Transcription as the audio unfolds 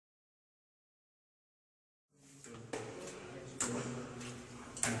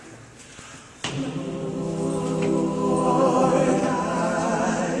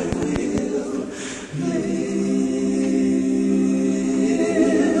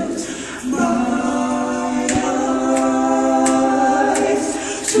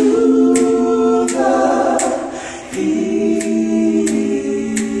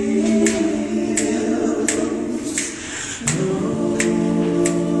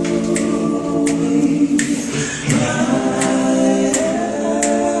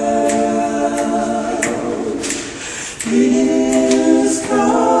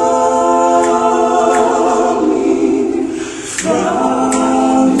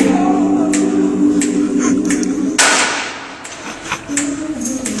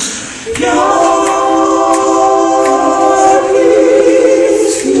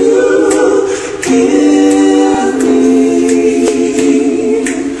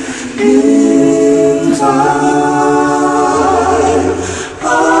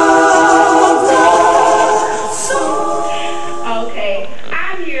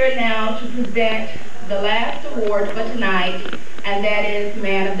that is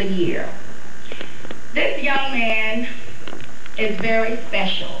Man of the Year. This young man is very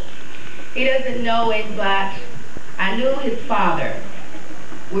special. He doesn't know it, but I knew his father.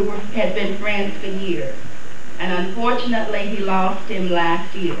 We had been friends for years. And unfortunately, he lost him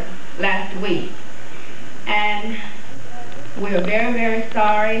last week. And we're very, very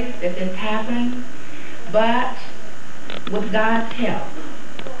sorry that this happened. But with God's help,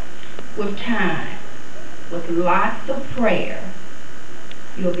 with time, with lots of prayer,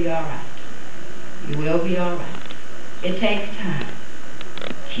 you'll be all right. You will be all right. It takes time.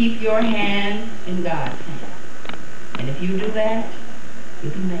 Keep your hand in God's hand. And if you do that,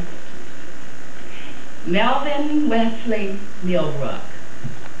 you can make it. Melvin Wesley Middlebrook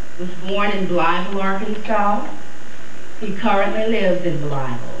was born in Blytheville, Arkansas. He currently lives in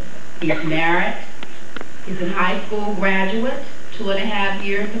Blytheville. He's married. He's a high school graduate, 2.5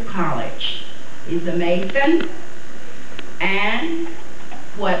 years of college. He's a Mason. And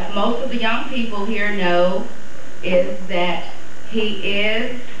what most of the young people here know is that he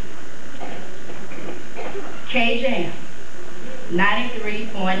is KJM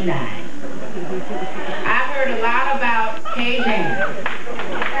 93.9. I've heard a lot about KJM.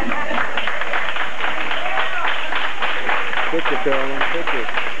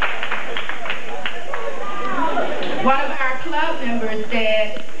 One of our club members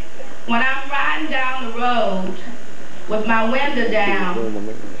said, when I'm riding down the road with my window down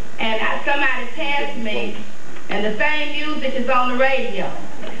and somebody passed me and the same music is on the radio,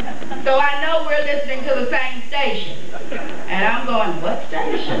 so I know we're listening to the same station. And I'm going, what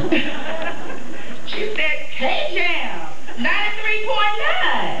station? She said, KJM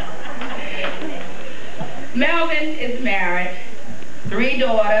 93.9. Melvin is married, 3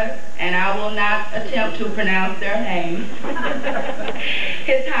 daughters, and I will not attempt to pronounce their names.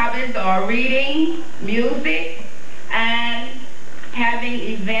 His hobbies are reading, music, and having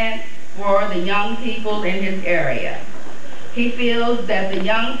events for the young people in his area. He feels that the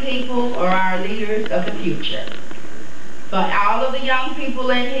young people are our leaders of the future. For all of the young people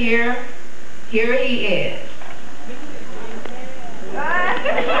in here, here he is.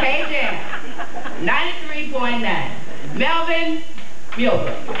 KJM 93.9. Melvin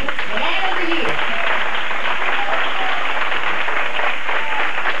Middlebrook, Man of the Year.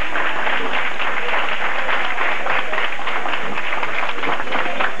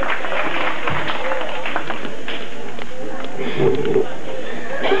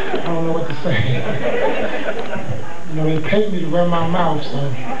 I don't know what to say. You know, they paid me to run my mouth, so I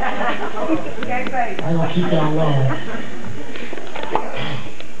ain't gonna keep y'all long.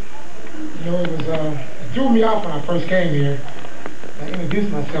 You know, it threw me off when I first came here. I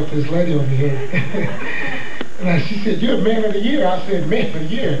introduced myself to this lady over here. And she said, "You're Man of the Year." I said, "Man of the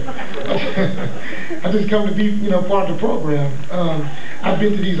Year." I just come to be, you know, part of the program. I've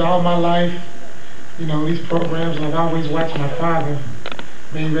been to these all my life, you know, these programs, and I've always watched my father,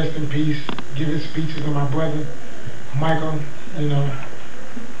 may he rest in peace, give his speeches, and my brother, Michael, you know.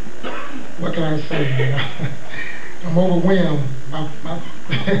 What can I say, you know? I'm overwhelmed.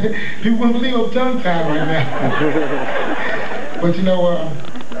 People wouldn't believe I'm tongue-tied right now. But you know,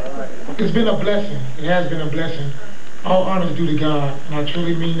 it's been a blessing. It has been a blessing. All honor is due to God, and I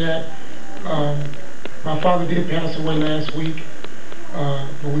truly mean that. My father did pass away last week, but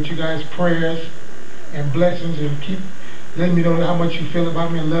with you guys' prayers and blessings, and keep letting me know how much you feel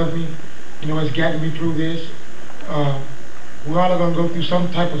about me and love me, you know, it's gotten me through this. We're all going to go through some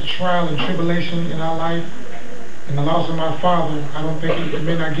type of trial and tribulation in our life. And the loss of my father, I don't think it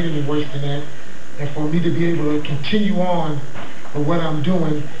may not get any worse than that. And for me to be able to continue on with what I'm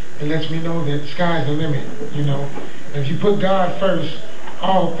doing, it lets me know that sky's the limit, you know. And if you put God first,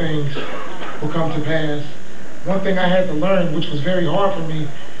 all things will come to pass. One thing I had to learn, which was very hard for me,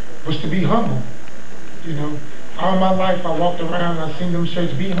 was to be humble, you know. All my life I walked around and I seen them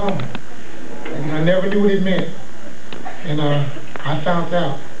shirts, be humble. And I never knew what it meant. And I found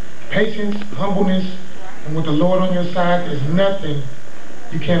out. Patience, humbleness, and with the Lord on your side, there's nothing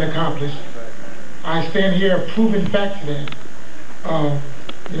you can't accomplish. I stand here a proven fact to that.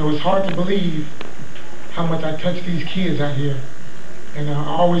 You know, it's hard to believe how much I touch these kids out here. And I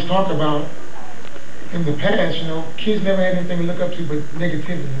always talk about, in the past, you know, kids never had anything to look up to but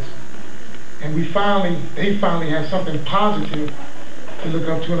negativities. And they finally have something positive to look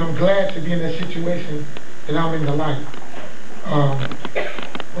up to, and I'm glad to be in that situation that I'm in the light.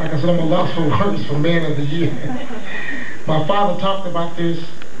 Like I said, I'm a loss for words for Man of the Year. My father talked about this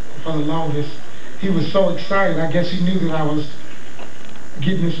for the longest. He was so excited. I guess he knew that I was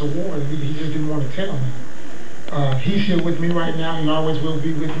getting this award. He just didn't want to tell me. He's here with me right now. He always will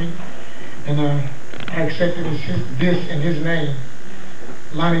be with me. And I accepted this in his name.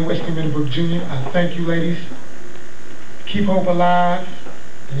 Lonnie Wesley Middlebrook Jr. I thank you, ladies. Keep hope alive.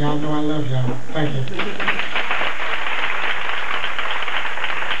 And y'all know I love y'all. Thank you.